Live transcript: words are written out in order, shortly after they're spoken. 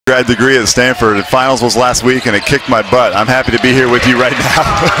Grad degree at Stanford. The finals was last week, and it kicked my butt. I'm happy to be here with you right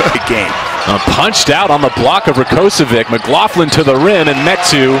now. Big game. Punched out on the block of Rakocevic. McLaughlin to the rim, and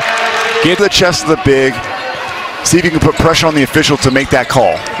Metu get the chest of the big. See if you can put pressure on the official to make that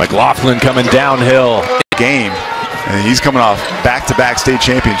call. McLaughlin coming downhill. Game. And he's coming off back-to-back state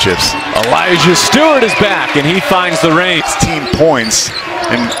championships. Elijah Stewart is back, and he finds the range. 16 points,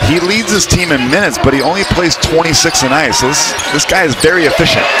 and he leads his team in minutes, but he only plays 26 a night. So this guy is very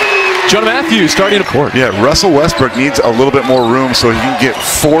efficient. Jonah Matthews starting to court. Yeah, Russell Westbrook needs a little bit more room so he can get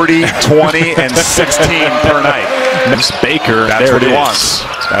 40, 20, and 16 per night. Miss Baker, that's what he wants.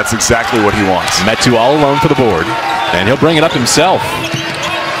 That's exactly what he wants. Metu all alone for the board, and he'll bring it up himself.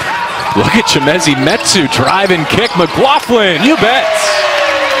 Look at Chimezie Metu drive and kick. McLaughlin, you bet.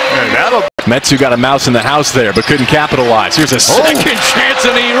 Metu got a mouse in the house there, but couldn't capitalize. Here's a second chance,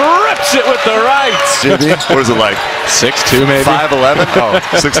 and he rips it with the right. JB, what is it like? 6'2", maybe? 5'11"? Oh,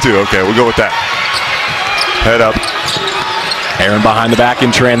 6'2". Okay, we'll go with that. Head up. Aaron behind the back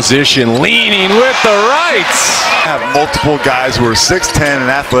in transition, leaning with the right. Have multiple guys who are 6'10" and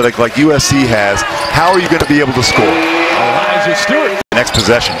athletic like USC has. How are you going to be able to score? Elijah Stewart. Next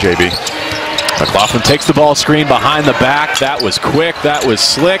possession, JB. McLaughlin takes the ball screen behind the back. That was quick. That was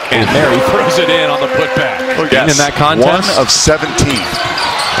slick. And there he throws it in on the putback. Yes. In that contest. 1 of 17.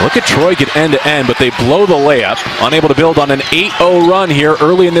 Look at Troy get end-to-end, but they blow the layup. Unable to build on an 8-0 run here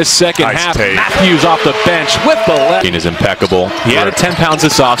early in this second half. Matthews off the bench with the left. Is impeccable. He added 10 pounds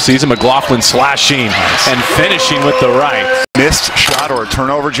this offseason. McLaughlin slashing and finishing with the right. Missed shot or a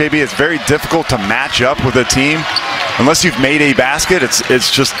turnover, JB. It's very difficult to match up with a team. Unless you've made a basket, it's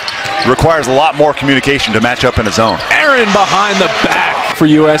just requires a lot more communication to match up in a zone. Aaron behind the back for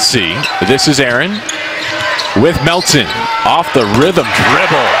USC. This is Aaron with Melton off the rhythm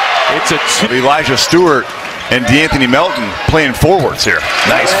dribble. It's a Elijah Stewart and DeAnthony Melton playing forwards here.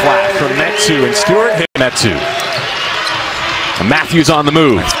 Nice flat from Metu, and Stewart hit Metu. Matthews on the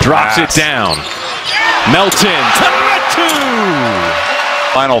move, drops it down. Melton to Metu.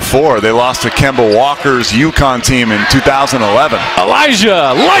 Final four, they lost to Kemba Walker's UConn team in 2011.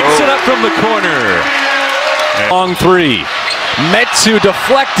 Elijah lights it up from the corner. Long three. Metu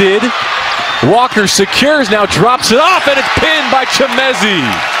deflected. Walker secures, now drops it off, and it's pinned by Chimezie.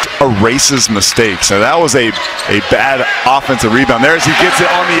 Erases mistakes. Now that was a bad offensive rebound. There as he gets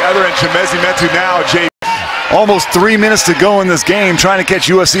it on the other end. Chimezie Metu now, almost 3 minutes to go in this game, trying to catch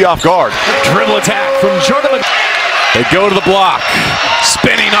USC off guard. Dribble attack from Jordan. They go to the block.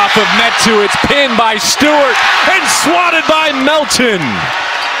 Spinning off of Metu. It's pinned by Stewart and swatted by Melton.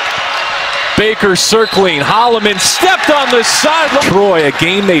 Baker circling. Holloman stepped on the sideline. Troy, a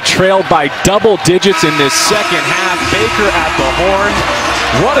game they trailed by double digits in this second half. Baker at the horn.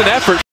 What an effort.